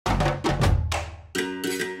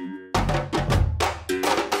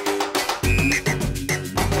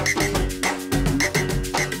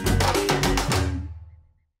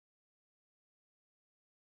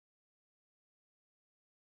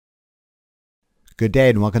Good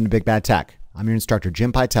day and welcome to Big Bad Tech. I'm your instructor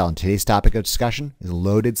Jim Pytel, and today's topic of discussion is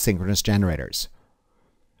loaded synchronous generators.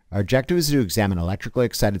 Our objective is to examine electrically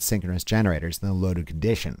excited synchronous generators in the loaded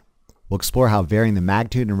condition. We'll explore how varying the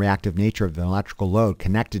magnitude and reactive nature of an electrical load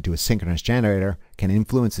connected to a synchronous generator can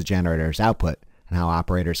influence the generator's output, and how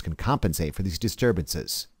operators can compensate for these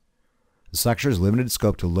disturbances. This lecture is limited in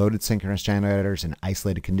scope to loaded synchronous generators in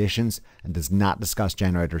isolated conditions and does not discuss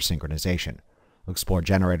generator synchronization. We'll explore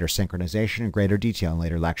generator synchronization in greater detail in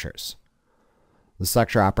later lectures. This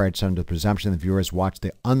lecture operates under the presumption that viewers watch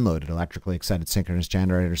the unloaded electrically excited synchronous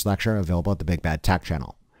generators lecture available at the Big Bad Tech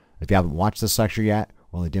channel. If you haven't watched this lecture yet,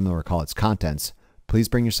 or only dimly recall its contents, please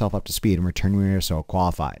bring yourself up to speed and return when you are so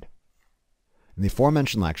qualified. In the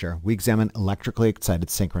aforementioned lecture, we examine electrically excited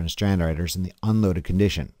synchronous generators in the unloaded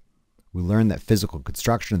condition. We learned that physical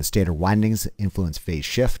construction of the stator windings influence phase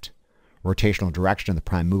shift, rotational direction of the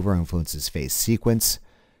prime mover influences phase sequence,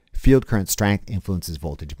 field current strength influences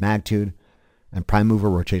voltage magnitude, and prime mover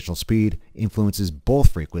rotational speed influences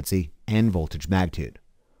both frequency and voltage magnitude.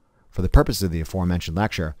 For the purpose of the aforementioned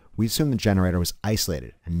lecture, we assume the generator was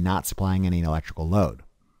isolated and not supplying any electrical load.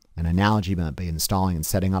 An analogy might be installing and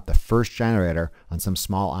setting up the first generator on some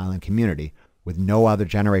small island community with no other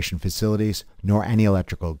generation facilities nor any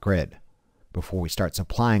electrical grid. Before we start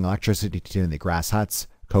supplying electricity to the grass huts,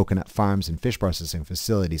 coconut farms, and fish processing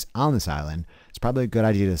facilities on this island, it's probably a good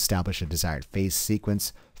idea to establish a desired phase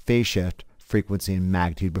sequence, phase shift, frequency, and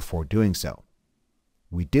magnitude before doing so.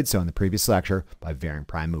 We did so in the previous lecture by varying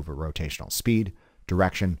prime mover rotational speed,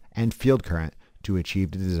 direction, and field current to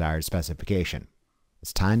achieve the desired specification.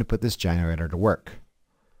 It's time to put this generator to work.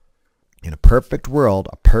 In a perfect world,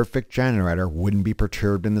 a perfect generator wouldn't be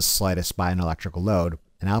perturbed in the slightest by an electrical load,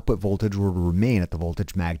 and output voltage would remain at the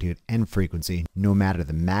voltage magnitude and frequency no matter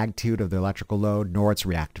the magnitude of the electrical load nor its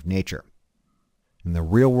reactive nature. In the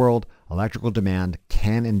real world, electrical demand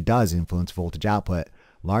can and does influence voltage output,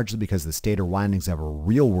 largely because the stator windings of a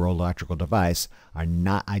real-world electrical device are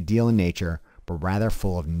not ideal in nature, but rather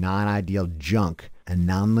full of non-ideal junk and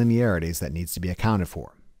nonlinearities that needs to be accounted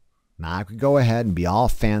for. Now, I could go ahead and be all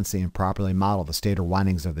fancy and properly model the stator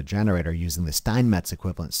windings of the generator using the Steinmetz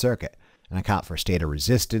equivalent circuit, and account for stator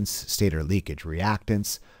resistance, stator leakage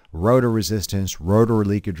reactance, rotor resistance, rotor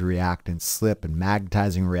leakage reactance, slip and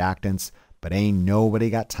magnetizing reactance, but ain't nobody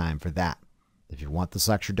got time for that. If you want this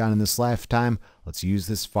lecture done in this lifetime, let's use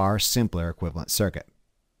this far simpler equivalent circuit.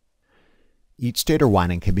 Each stator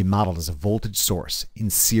winding can be modeled as a voltage source in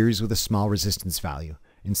series with a small resistance value,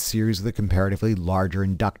 in series with a comparatively larger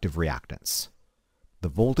inductive reactance. The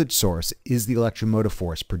voltage source is the electromotive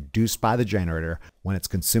force produced by the generator when it's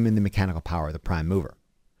consuming the mechanical power of the prime mover.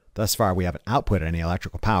 Thus far, we haven't output any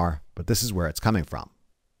electrical power, but this is where it's coming from.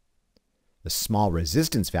 The small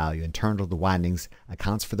resistance value internal to the windings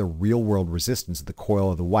accounts for the real-world resistance of the coil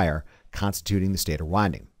of the wire constituting the stator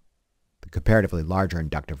winding. The comparatively larger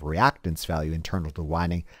inductive reactance value internal to the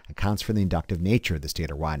winding accounts for the inductive nature of the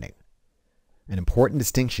stator winding. An important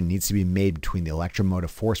distinction needs to be made between the electromotive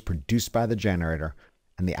force produced by the generator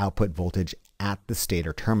and the output voltage at the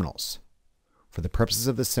stator terminals. For the purposes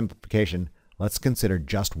of this simplification, let's consider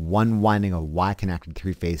just one winding of a Y-connected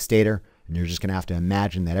three-phase stator, and you're just going to have to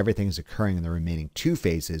imagine that everything is occurring in the remaining two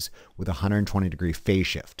phases with a 120-degree phase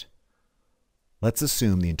shift. Let's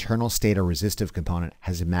assume the internal stator resistive component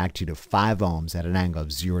has a magnitude of 5 ohms at an angle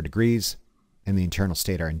of 0 degrees, and the internal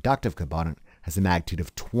stator inductive component has a magnitude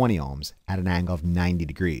of 20 ohms at an angle of 90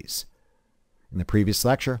 degrees. In the previous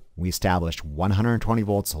lecture, we established 120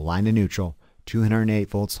 volts line to neutral, 208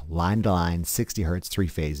 volts line to line, 60 Hz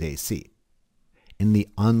three-phase AC. In the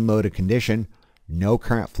unloaded condition, no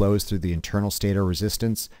current flows through the internal stator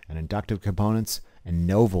resistance and inductive components, and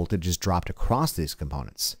no voltage is dropped across these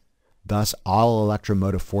components. Thus, all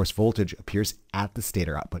electromotive force voltage appears at the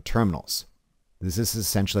stator output terminals. This is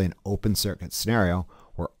essentially an open circuit scenario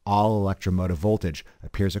where all electromotive voltage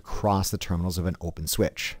appears across the terminals of an open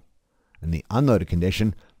switch. In the unloaded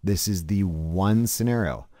condition, this is the one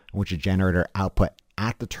scenario in which a generator output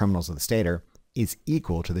at the terminals of the stator is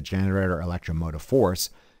equal to the generator electromotive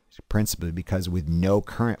force, principally because with no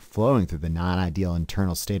current flowing through the non-ideal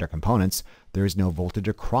internal stator components, there is no voltage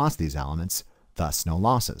across these elements, thus no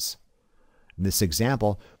losses. In this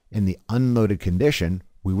example, in the unloaded condition,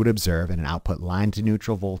 we would observe an output line to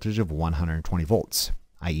neutral voltage of 120 volts,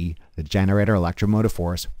 i.e. the generator electromotive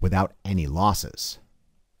force without any losses.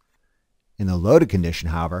 In the loaded condition,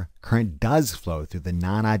 however, current does flow through the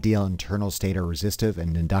non-ideal internal stator resistive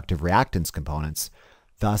and inductive reactance components.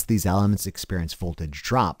 Thus, these elements experience voltage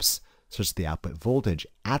drops, such that the output voltage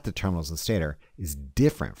at the terminals of the stator is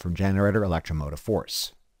different from generator electromotive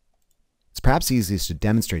force. It's perhaps easiest to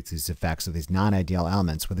demonstrate these effects of these non-ideal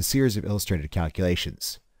elements with a series of illustrated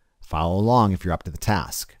calculations. Follow along if you're up to the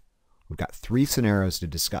task. We've got 3 scenarios to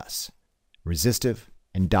discuss: resistive,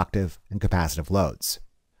 inductive, and capacitive loads.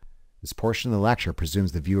 This portion of the lecture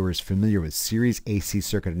presumes the viewer is familiar with series AC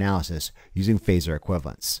circuit analysis using phasor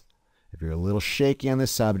equivalence. If you're a little shaky on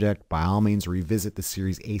this subject, by all means revisit the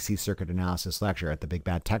series AC circuit analysis lecture at the Big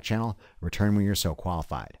Bad Tech channel and return when you're so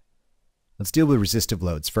qualified. Let's deal with resistive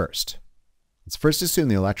loads first. Let's first assume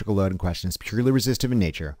the electrical load in question is purely resistive in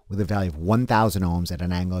nature with a value of 1000 ohms at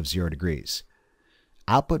an angle of 0 degrees.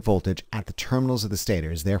 Output voltage at the terminals of the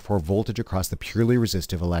stator is therefore voltage across the purely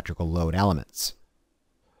resistive electrical load elements.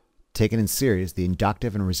 Taken in series, the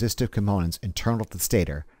inductive and resistive components internal to the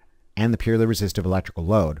stator and the purely resistive electrical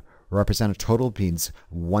load represent a total impedance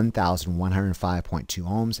of 1105.2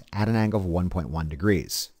 ohms at an angle of 1.1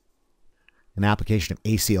 degrees. An application of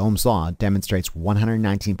AC Ohm's law demonstrates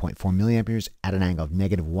 119.4 milliamperes at an angle of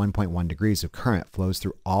negative 1.1 degrees of current flows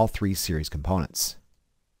through all 3 series components.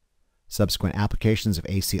 Subsequent applications of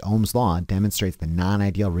AC Ohm's law demonstrates the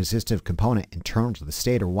non-ideal resistive component internal to the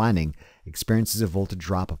stator winding experiences a voltage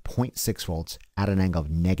drop of 0.6 volts at an angle of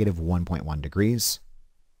negative 1.1 degrees.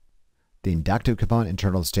 The inductive component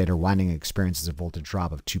internal to the stator winding experiences a voltage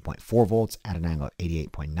drop of 2.4 volts at an angle of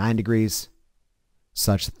 88.9 degrees.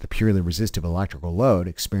 Such that the purely resistive electrical load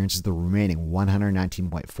experiences the remaining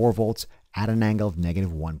 119.4 volts at an angle of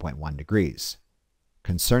negative 1.1 degrees.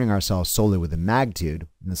 Concerning ourselves solely with the magnitude,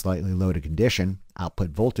 in the slightly loaded condition,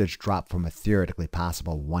 output voltage dropped from a theoretically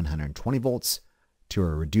possible 120 volts to a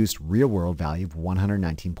reduced real-world value of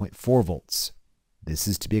 119.4 volts. This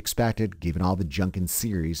is to be expected given all the junk in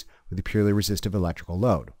series with the purely resistive electrical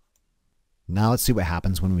load. Now let's see what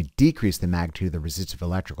happens when we decrease the magnitude of the resistive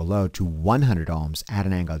electrical load to 100 ohms at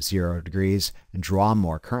an angle of 0 degrees and draw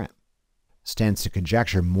more current. Stands to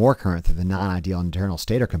conjecture more current through the non-ideal internal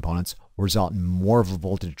stator components will result in more of a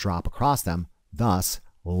voltage drop across them, thus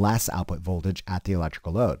less output voltage at the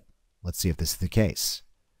electrical load. Let's see if this is the case.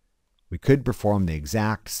 We could perform the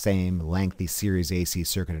exact same lengthy series AC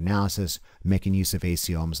circuit analysis making use of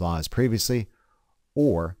AC Ohm's law as previously,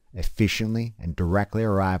 or efficiently and directly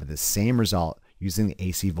arrive at the same result using the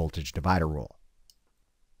AC voltage divider rule.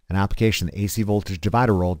 An application of the AC voltage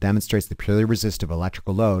divider rule demonstrates the purely resistive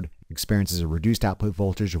electrical load experiences a reduced output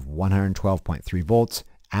voltage of 112.3 volts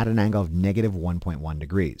at an angle of negative 1.1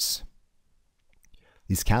 degrees.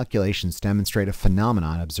 These calculations demonstrate a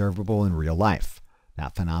phenomenon observable in real life,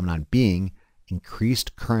 that phenomenon being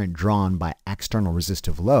increased current drawn by external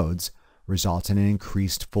resistive loads results in an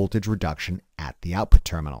increased voltage reduction at the output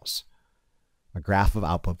terminals. A graph of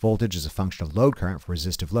output voltage as a function of load current for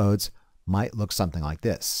resistive loads might look something like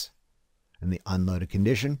this. In the unloaded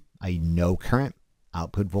condition, i.e. no current,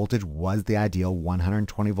 output voltage was the ideal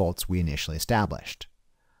 120 volts we initially established.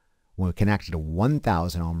 When we connected a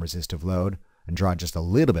 1000 ohm resistive load and draw just a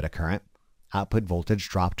little bit of current, output voltage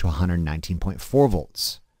dropped to 119.4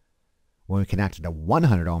 volts. When we connected a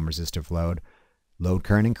 100 ohm resistive load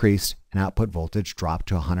current increased and output voltage dropped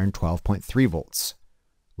to 112.3 volts.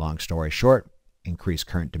 Long story short, increased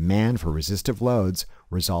current demand for resistive loads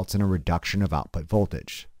results in a reduction of output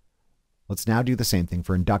voltage. Let's now do the same thing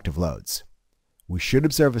for inductive loads. We should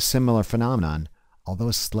observe a similar phenomenon,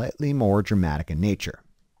 although slightly more dramatic in nature.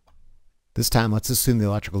 This time, let's assume the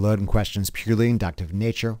electrical load in question is purely inductive in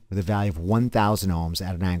nature with a value of 1000 ohms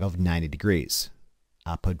at an angle of 90 degrees.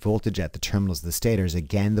 Output voltage at the terminals of the stator is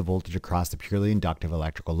again the voltage across the purely inductive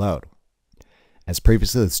electrical load. As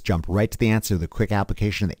previously, let's jump right to the answer with a quick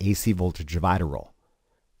application of the AC voltage divider rule.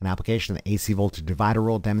 An application of the AC voltage divider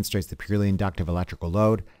rule demonstrates the purely inductive electrical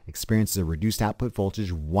load experiences a reduced output voltage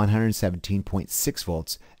of 117.6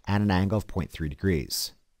 volts at an angle of 0.3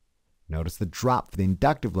 degrees. Notice the drop for the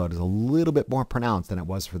inductive load is a little bit more pronounced than it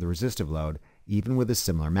was for the resistive load, even with a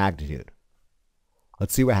similar magnitude.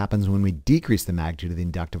 Let's see what happens when we decrease the magnitude of the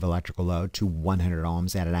inductive electrical load to 100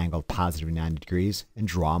 ohms at an angle of positive 90 degrees and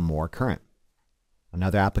draw more current.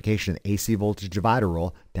 Another application of the AC voltage divider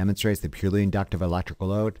rule demonstrates the purely inductive electrical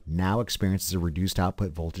load now experiences a reduced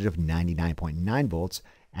output voltage of 99.9 volts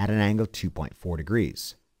at an angle of 2.4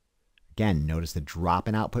 degrees. Again, notice the drop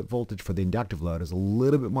in output voltage for the inductive load is a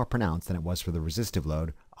little bit more pronounced than it was for the resistive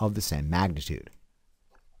load of the same magnitude.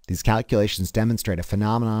 These calculations demonstrate a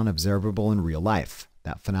phenomenon observable in real life.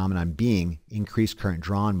 That phenomenon being increased current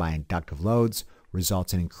drawn by inductive loads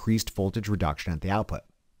results in increased voltage reduction at the output.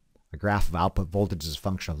 A graph of output voltage as a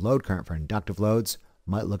function of load current for inductive loads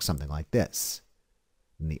might look something like this.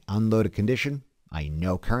 In the unloaded condition, i.e.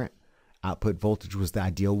 no current, output voltage was the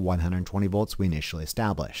ideal 120 volts we initially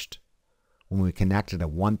established. When we connected a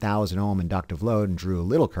 1000 ohm inductive load and drew a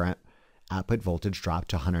little current, output voltage dropped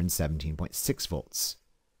to 117.6 volts.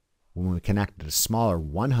 When we connected a smaller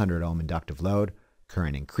 100 ohm inductive load,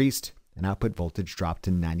 current increased and output voltage dropped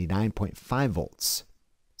to 99.5 volts.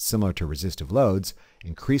 Similar to resistive loads,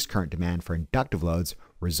 increased current demand for inductive loads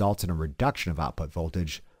results in a reduction of output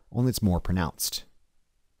voltage, only it's more pronounced.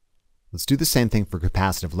 Let's do the same thing for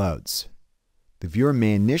capacitive loads. The viewer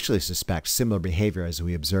may initially suspect similar behavior as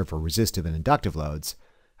we observe for resistive and inductive loads.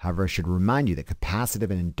 However, I should remind you that capacitive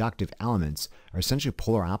and inductive elements are essentially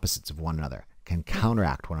polar opposites of one another, can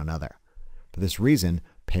counteract one another. For this reason,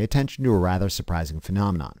 pay attention to a rather surprising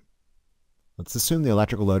phenomenon. Let's assume the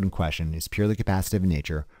electrical load in question is purely capacitive in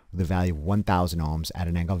nature with a value of 1000 ohms at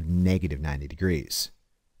an angle of negative 90 degrees.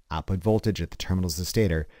 Output voltage at the terminals of the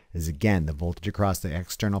stator is again the voltage across the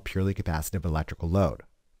external purely capacitive electrical load.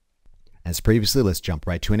 As previously, let's jump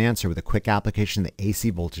right to an answer with a quick application of the AC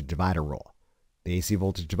voltage divider rule. The AC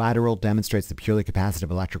voltage divider rule demonstrates the purely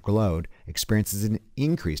capacitive electrical load experiences an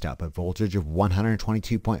increased output voltage of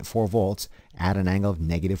 122.4 volts at an angle of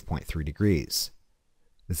negative 0.3 degrees.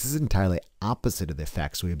 This is entirely opposite of the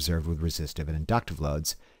effects we observed with resistive and inductive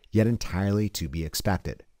loads, yet entirely to be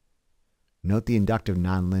expected. Note the inductive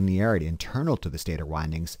nonlinearity internal to the stator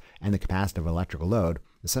windings and the capacitive electrical load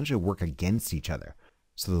essentially work against each other,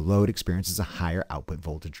 so the load experiences a higher output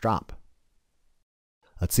voltage drop.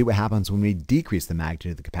 Let's see what happens when we decrease the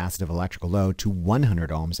magnitude of the capacitive electrical load to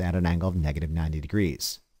 100 ohms at an angle of negative 90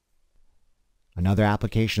 degrees. Another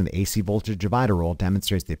application of the AC voltage divider rule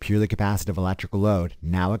demonstrates the purely capacitive electrical load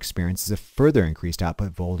now experiences a further increased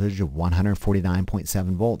output voltage of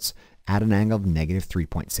 149.7 volts at an angle of negative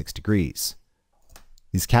 3.6 degrees.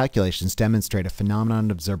 These calculations demonstrate a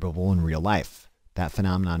phenomenon observable in real life, that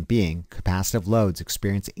phenomenon being capacitive loads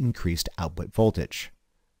experience increased output voltage.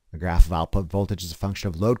 A graph of output voltage as a function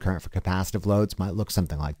of load current for capacitive loads might look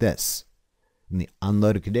something like this. In the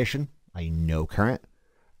unloaded condition, i.e. no current,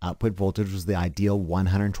 output voltage was the ideal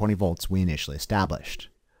 120 volts we initially established.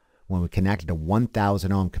 When we connected a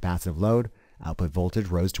 1000 ohm capacitive load, output voltage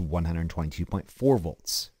rose to 122.4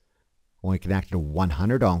 volts. When we connected a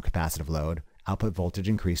 100 ohm capacitive load, output voltage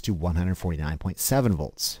increased to 149.7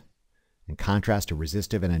 volts. In contrast to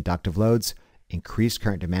resistive and inductive loads, increased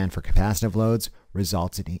current demand for capacitive loads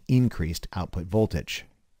results in increased output voltage.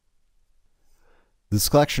 This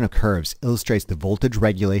collection of curves illustrates the voltage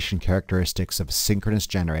regulation characteristics of a synchronous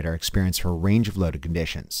generator experienced for a range of loaded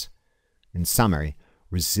conditions. In summary,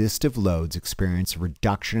 resistive loads experience a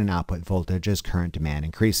reduction in output voltage as current demand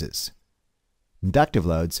increases. Inductive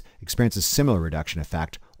loads experience a similar reduction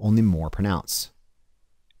effect, only more pronounced.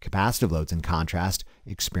 Capacitive loads, in contrast,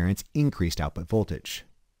 experience increased output voltage.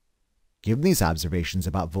 Given these observations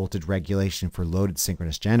about voltage regulation for loaded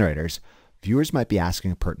synchronous generators, viewers might be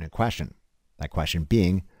asking a pertinent question. That question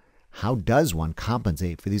being, how does one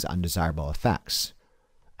compensate for these undesirable effects?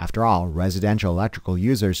 After all, residential electrical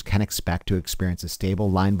users can expect to experience a stable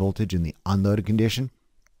line voltage in the unloaded condition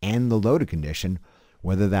and the loaded condition,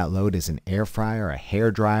 whether that load is an air fryer, a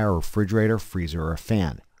hair dryer, a refrigerator, freezer, or a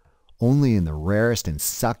fan. Only in the rarest and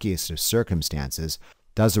suckiest of circumstances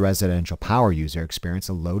does the residential power user experience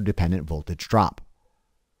a load-dependent voltage drop.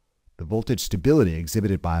 The voltage stability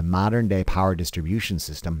exhibited by a modern-day power distribution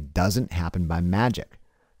system doesn't happen by magic.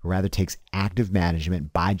 It rather takes active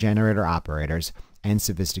management by generator operators and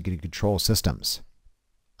sophisticated control systems.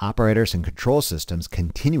 Operators and control systems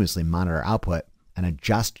continuously monitor output and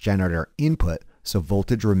adjust generator input so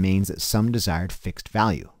voltage remains at some desired fixed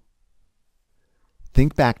value.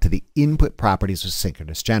 Think back to the input properties of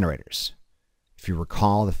synchronous generators. If you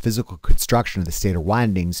recall, the physical construction of the stator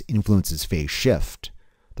windings influences phase shift.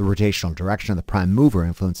 The rotational direction of the prime mover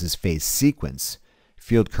influences phase sequence.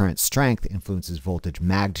 Field current strength influences voltage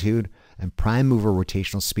magnitude, and prime mover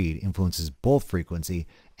rotational speed influences both frequency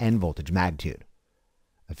and voltage magnitude.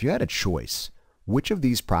 If you had a choice, which of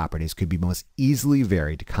these properties could be most easily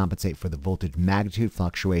varied to compensate for the voltage magnitude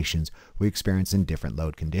fluctuations we experience in different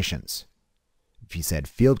load conditions? If you said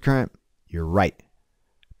field current, you're right,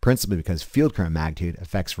 principally because field current magnitude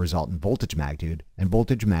affects resultant voltage magnitude and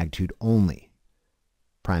voltage magnitude only.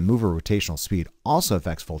 Prime mover rotational speed also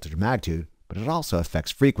affects voltage magnitude, but it also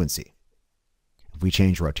affects frequency. If we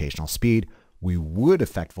change rotational speed, we would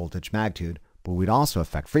affect voltage magnitude, but we'd also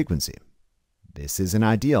affect frequency. This isn't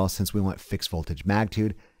ideal since we want fixed voltage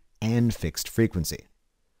magnitude and fixed frequency.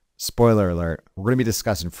 Spoiler alert, we're going to be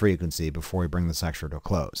discussing frequency before we bring this lecture to a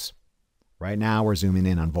close. Right now, we're zooming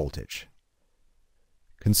in on voltage.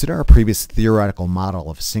 Consider our previous theoretical model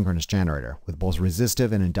of a synchronous generator with both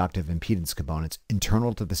resistive and inductive impedance components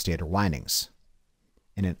internal to the stator windings.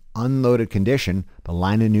 In an unloaded condition, the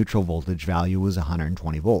line and neutral voltage value was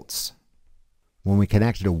 120 volts. When we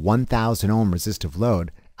connected a 1000 ohm resistive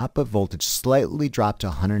load, output voltage slightly dropped to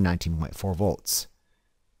 119.4 volts.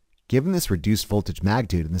 Given this reduced voltage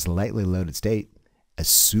magnitude in this lightly loaded state, a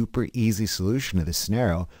super easy solution to this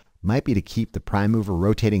scenario might be to keep the prime mover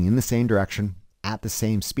rotating in the same direction at the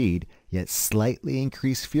same speed, yet slightly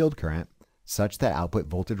increase field current such that output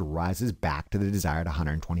voltage rises back to the desired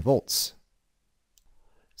 120 volts.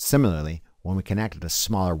 Similarly, when we connected a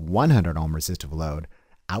smaller 100 ohm resistive load,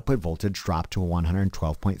 output voltage dropped to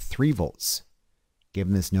 112.3 volts.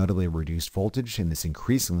 Given this notably reduced voltage in this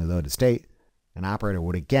increasingly loaded state, an operator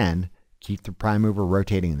would again keep the prime mover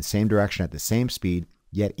rotating in the same direction at the same speed,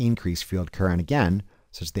 yet increase field current again,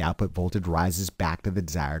 such the output voltage rises back to the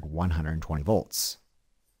desired 120 volts.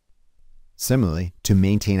 Similarly, to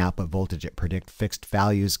maintain output voltage at predict fixed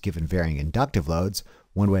values given varying inductive loads,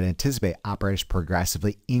 one would anticipate operators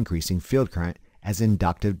progressively increasing field current as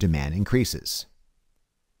inductive demand increases.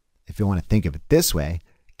 If you want to think of it this way,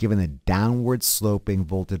 given the downward sloping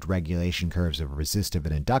voltage regulation curves of resistive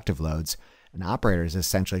and inductive loads, an operator is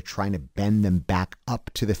essentially trying to bend them back up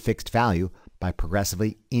to the fixed value by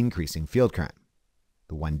progressively increasing field current.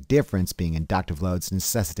 The one difference being inductive loads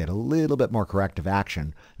necessitate a little bit more corrective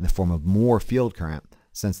action in the form of more field current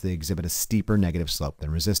since they exhibit a steeper negative slope than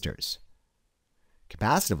resistors.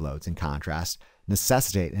 Capacitive loads, in contrast,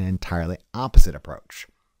 necessitate an entirely opposite approach.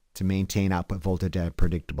 To maintain output voltage at a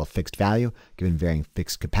predictable fixed value, given varying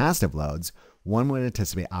fixed capacitive loads, one would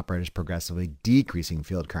anticipate operators progressively decreasing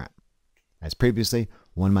field current. As previously,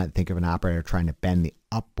 one might think of an operator trying to bend the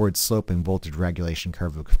upward sloping voltage regulation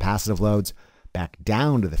curve of capacitive loads back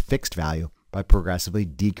down to the fixed value by progressively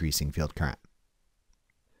decreasing field current.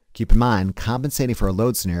 Keep in mind, compensating for a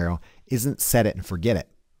load scenario isn't set it and forget it,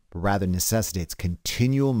 but rather necessitates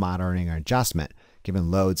continual monitoring or adjustment,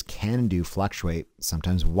 given loads can and do fluctuate,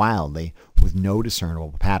 sometimes wildly, with no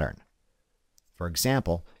discernible pattern. For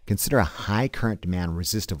example, consider a high current demand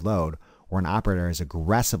resistive load where an operator is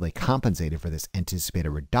aggressively compensated for this anticipated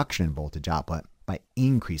reduction in voltage output by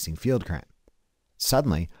increasing field current.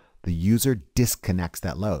 Suddenly, the user disconnects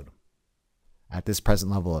that load. At this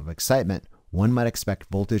present level of excitement, one might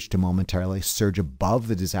expect voltage to momentarily surge above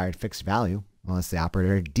the desired fixed value unless the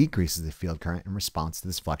operator decreases the field current in response to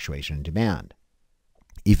this fluctuation in demand.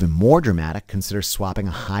 Even more dramatic, consider swapping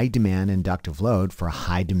a high demand inductive load for a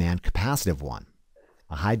high demand capacitive one.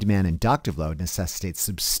 A high demand inductive load necessitates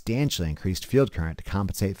substantially increased field current to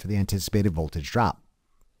compensate for the anticipated voltage drop.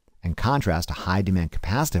 In contrast, a high demand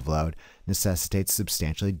capacitive load necessitates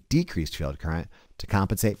substantially decreased field current to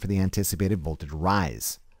compensate for the anticipated voltage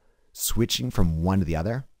rise. Switching from one to the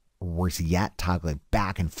other, or worse yet, toggling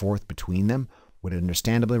back and forth between them, would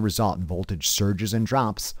understandably result in voltage surges and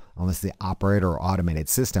drops unless the operator or automated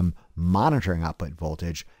system monitoring output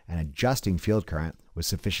voltage and adjusting field current was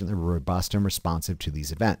sufficiently robust and responsive to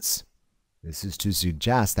these events. This is to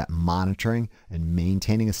suggest that monitoring and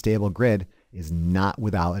maintaining a stable grid is not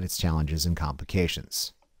without its challenges and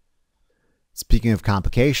complications. Speaking of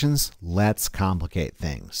complications, let's complicate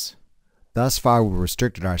things. Thus far, we've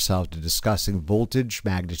restricted ourselves to discussing voltage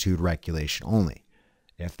magnitude regulation only.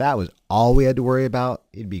 If that was all we had to worry about,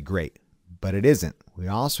 it'd be great. But it isn't. We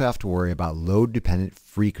also have to worry about load-dependent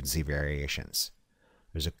frequency variations.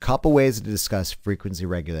 There's a couple ways to discuss frequency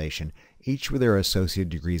regulation, each with their associated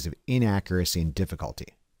degrees of inaccuracy and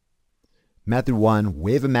difficulty. Method 1,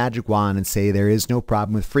 wave a magic wand and say there is no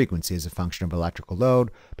problem with frequency as a function of electrical load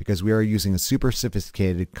because we are using a super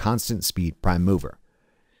sophisticated constant speed prime mover.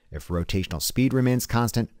 If rotational speed remains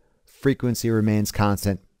constant, frequency remains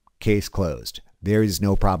constant, case closed. There is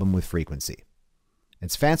no problem with frequency.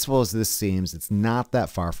 As fanciful as this seems, it's not that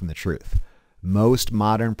far from the truth. Most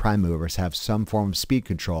modern prime movers have some form of speed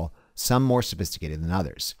control, some more sophisticated than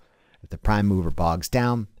others. If the prime mover bogs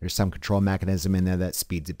down, there's some control mechanism in there that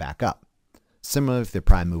speeds it back up. Similarly, if the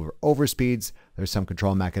prime mover overspeeds, there's some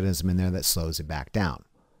control mechanism in there that slows it back down.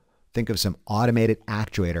 Think of some automated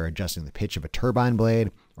actuator adjusting the pitch of a turbine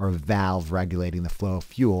blade or a valve regulating the flow of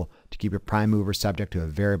fuel to keep your prime mover subject to a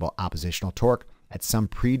variable oppositional torque at some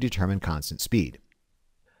predetermined constant speed.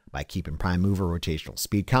 By keeping prime mover rotational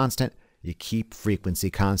speed constant, you keep frequency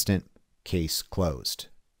constant, case closed.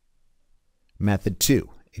 Method 2.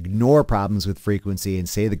 Ignore problems with frequency and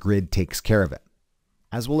say the grid takes care of it.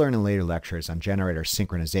 As we'll learn in later lectures on generator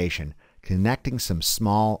synchronization, connecting some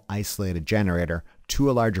small, isolated generator to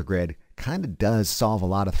a larger grid kind of does solve a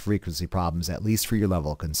lot of frequency problems, at least for your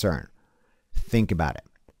level of concern. Think about it.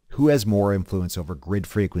 Who has more influence over grid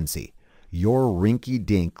frequency? Your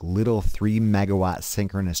rinky-dink little 3 megawatt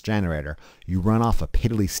synchronous generator you run off a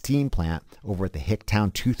piddly steam plant over at the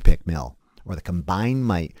Hicktown Toothpick Mill, or the combined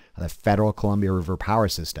might of the Federal Columbia River Power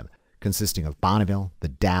System, consisting of Bonneville, the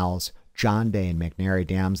Dalles, John Day and McNary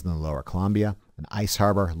dams in the lower Columbia, and Ice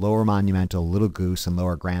Harbor, lower Monumental, Little Goose, and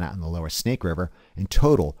lower Granite on the lower Snake River, in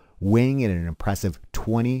total weighing in an impressive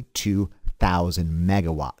 22,000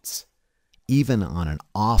 megawatts. Even on an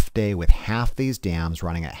off day with half these dams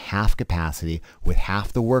running at half capacity, with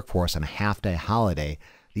half the workforce on a half-day holiday,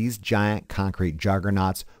 these giant concrete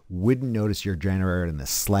juggernauts wouldn't notice your generator in the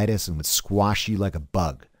slightest and would squash you like a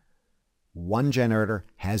bug. One generator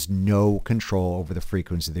has no control over the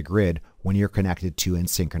frequency of the grid when you're connected to and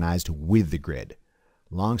synchronized with the grid.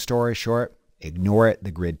 Long story short, ignore it,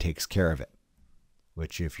 the grid takes care of it.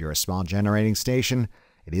 Which, if you're a small generating station,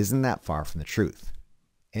 it isn't that far from the truth.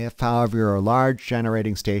 If, however, you're a large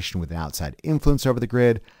generating station with an outside influence over the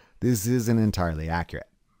grid, this isn't entirely accurate.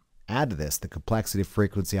 Add to this the complexity of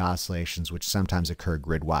frequency oscillations which sometimes occur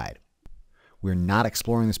grid-wide. We're not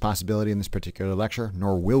exploring this possibility in this particular lecture,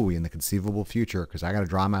 nor will we in the conceivable future, because I got to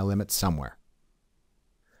draw my limits somewhere.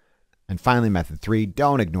 And finally, method 3,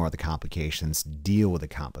 don't ignore the complications, deal with the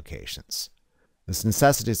complications. This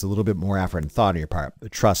necessitates a little bit more effort and thought on your part,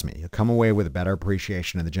 but trust me, you'll come away with a better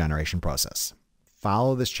appreciation of the generation process.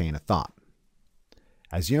 Follow this chain of thought.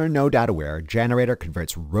 As you're no doubt aware, a generator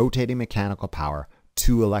converts rotating mechanical power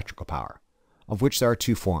to electrical power, of which there are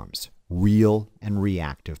two forms, real and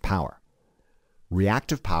reactive power.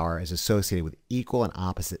 Reactive power is associated with equal and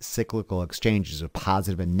opposite cyclical exchanges of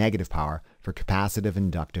positive and negative power for capacitive and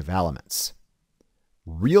inductive elements.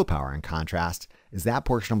 Real power, in contrast, is that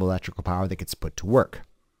portion of electrical power that gets put to work.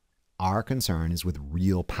 Our concern is with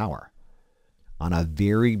real power. On a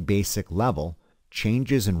very basic level,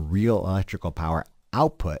 changes in real electrical power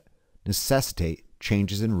output necessitate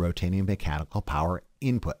changes in rotating mechanical power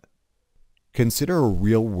input. Consider a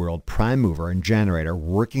real-world prime mover and generator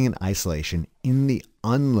working in isolation in the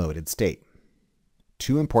unloaded state.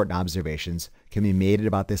 Two important observations can be made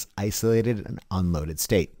about this isolated and unloaded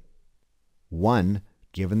state. One,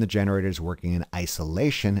 given the generator is working in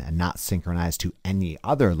isolation and not synchronized to any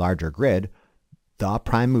other larger grid, the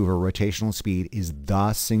prime mover rotational speed is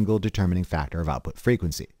the single determining factor of output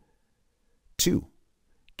frequency. Two,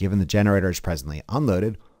 given the generator is presently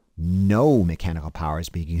unloaded, no mechanical power is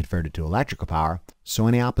being converted to electrical power, so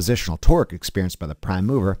any oppositional torque experienced by the prime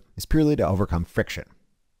mover is purely to overcome friction.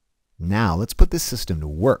 Now let's put this system to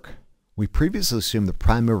work. We previously assumed the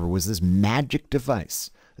prime mover was this magic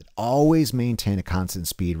device that always maintained a constant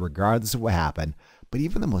speed regardless of what happened, but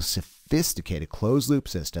even the most sophisticated closed-loop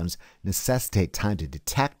systems necessitate time to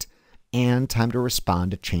detect and time to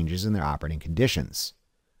respond to changes in their operating conditions.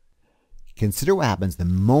 Consider what happens the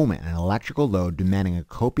moment an electrical load demanding a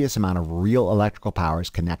copious amount of real electrical power is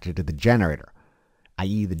connected to the generator,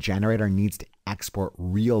 i.e. the generator needs to export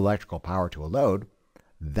real electrical power to a load,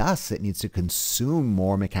 thus it needs to consume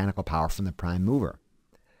more mechanical power from the prime mover.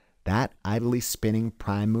 That idly spinning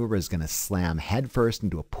prime mover is going to slam headfirst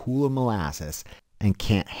into a pool of molasses and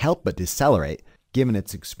can't help but decelerate, given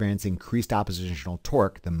it's experiencing increased oppositional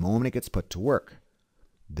torque the moment it gets put to work.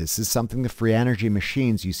 This is something the free energy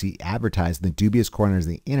machines you see advertised in the dubious corners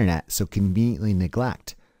of the internet so conveniently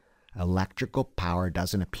neglect. Electrical power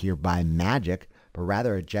doesn't appear by magic, but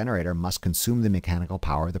rather a generator must consume the mechanical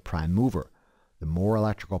power of the prime mover. The more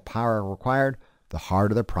electrical power required, the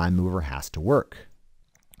harder the prime mover has to work.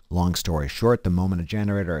 Long story short, the moment a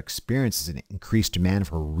generator experiences an increased demand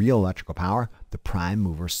for real electrical power, the prime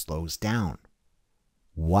mover slows down.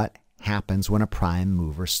 What happens when a prime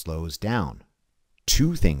mover slows down?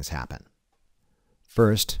 Two things happen.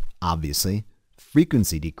 First, obviously,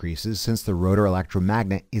 frequency decreases since the rotor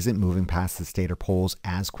electromagnet isn't moving past the stator poles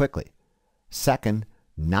as quickly. Second,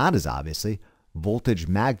 not as obviously, voltage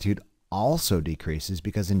magnitude also decreases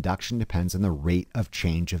because induction depends on the rate of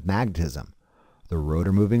change of magnetism. The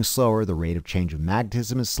rotor moving slower, the rate of change of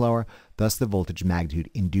magnetism is slower, thus the voltage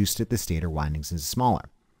magnitude induced at the stator windings is smaller.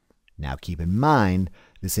 Now keep in mind,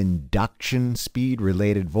 this induction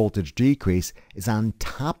speed-related voltage decrease is on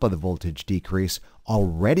top of the voltage decrease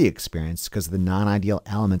already experienced because of the non-ideal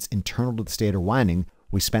elements internal to the stator winding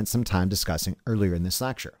we spent some time discussing earlier in this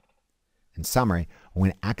lecture. In summary,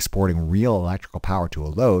 when exporting real electrical power to a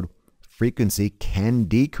load, frequency can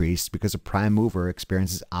decrease because a prime mover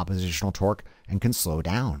experiences oppositional torque and can slow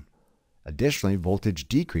down. Additionally, voltage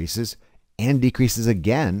decreases and decreases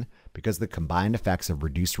again because of the combined effects of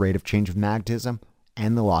reduced rate of change of magnetism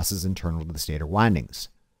and the losses internal to the stator windings.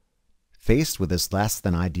 Faced with this less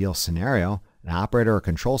than ideal scenario, an operator or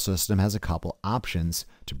control system has a couple options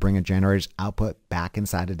to bring a generator's output back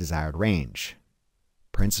inside a desired range.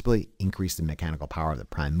 Principally, increase the mechanical power of the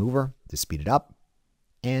prime mover to speed it up,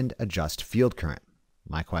 and adjust field current.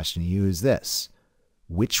 My question to you is this: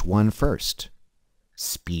 which one first?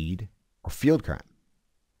 speed, or field current?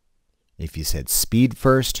 If you said speed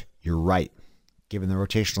first, you're right. Given the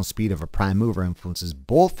rotational speed of a prime mover influences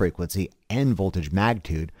both frequency and voltage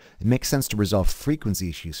magnitude, it makes sense to resolve frequency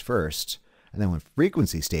issues first, and then when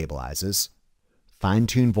frequency stabilizes,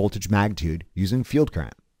 fine-tune voltage magnitude using field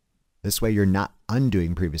current. This way you're not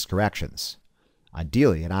undoing previous corrections.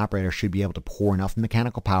 Ideally, an operator should be able to pour enough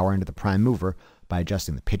mechanical power into the prime mover by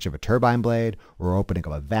adjusting the pitch of a turbine blade or opening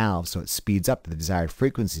up a valve so it speeds up to the desired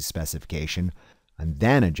frequency specification, and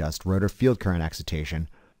then adjust rotor field current excitation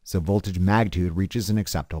so voltage magnitude reaches an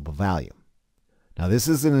acceptable value. Now, this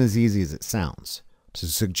isn't as easy as it sounds. To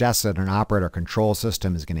suggest that an operator control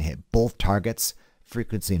system is going to hit both targets,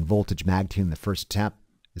 frequency and voltage magnitude, in the first attempt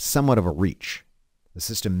is somewhat of a reach. The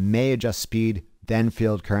system may adjust speed, then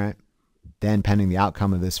field current, then pending the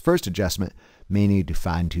outcome of this first adjustment, may need to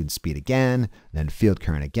fine-tune speed again, then field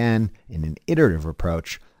current again, in an iterative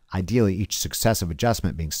approach, ideally each successive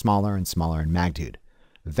adjustment being smaller and smaller in magnitude.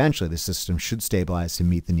 Eventually, the system should stabilize to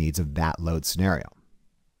meet the needs of that load scenario.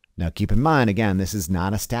 Now keep in mind, again, this is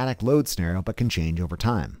not a static load scenario, but can change over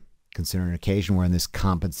time. Consider an occasion where in this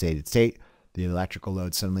compensated state, the electrical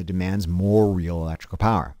load suddenly demands more real electrical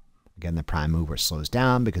power. Again, the prime mover slows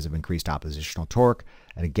down because of increased oppositional torque,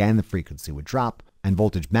 and again the frequency would drop, and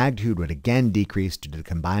voltage magnitude would again decrease due to the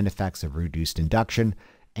combined effects of reduced induction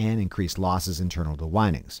and increased losses internal to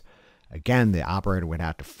windings. Again, the operator would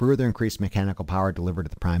have to further increase mechanical power delivered to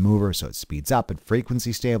the prime mover so it speeds up and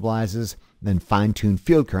frequency stabilizes, then fine-tune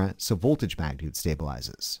field current so voltage magnitude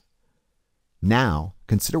stabilizes. Now,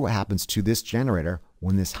 consider what happens to this generator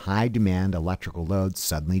when this high-demand electrical load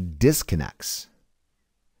suddenly disconnects.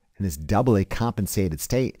 In this doubly compensated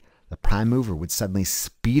state, the prime mover would suddenly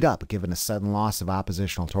speed up given a sudden loss of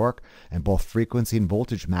oppositional torque, and both frequency and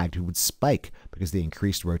voltage magnitude would spike because of the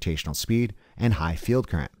increased rotational speed and high field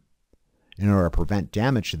current. In order to prevent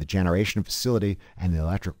damage to the generation facility and the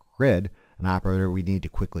electrical grid, an operator would need to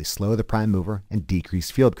quickly slow the prime mover and decrease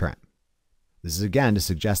field current. This is again to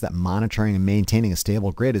suggest that monitoring and maintaining a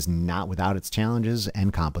stable grid is not without its challenges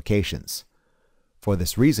and complications. For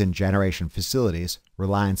this reason, generation facilities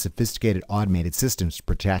rely on sophisticated automated systems to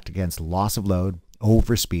protect against loss of load,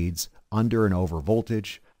 overspeeds, under and over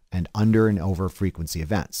voltage, and under and over frequency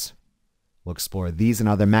events. We'll explore these and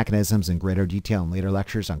other mechanisms in greater detail in later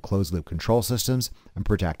lectures on closed-loop control systems and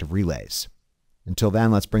protective relays. Until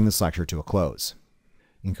then, let's bring this lecture to a close.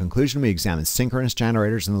 In conclusion, we examined synchronous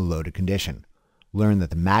generators in the loaded condition. We learned that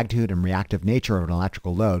the magnitude and reactive nature of an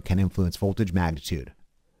electrical load can influence voltage magnitude.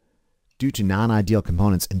 Due to non-ideal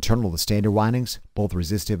components internal to stator windings, both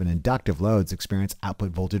resistive and inductive loads experience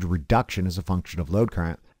output voltage reduction as a function of load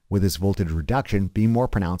current, with this voltage reduction being more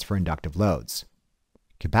pronounced for inductive loads.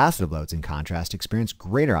 Capacitive loads, in contrast, experience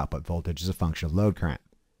greater output voltage as a function of load current.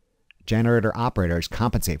 Generator operators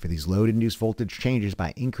compensate for these load-induced voltage changes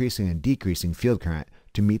by increasing and decreasing field current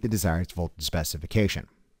to meet the desired voltage specification.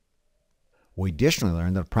 We additionally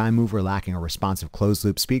learned that a prime mover lacking a responsive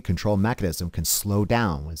closed-loop speed control mechanism can slow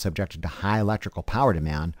down when subjected to high electrical power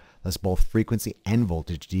demand, thus both frequency and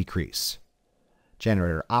voltage decrease.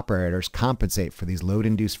 Generator operators compensate for these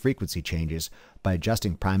load-induced frequency changes by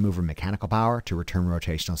adjusting prime mover mechanical power to return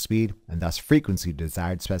rotational speed and thus frequency to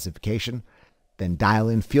desired specification, then dial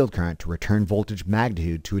in field current to return voltage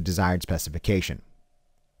magnitude to a desired specification.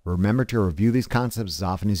 Remember to review these concepts as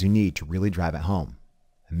often as you need to really drive it home.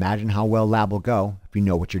 Imagine how well lab will go if you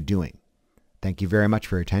know what you're doing. Thank you very much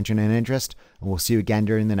for your attention and interest, and we'll see you again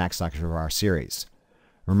during the next lecture of our series.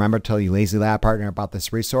 Remember to tell your Lazy Lab partner about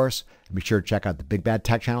this resource, and be sure to check out the Big Bad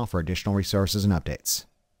Tech channel for additional resources and updates.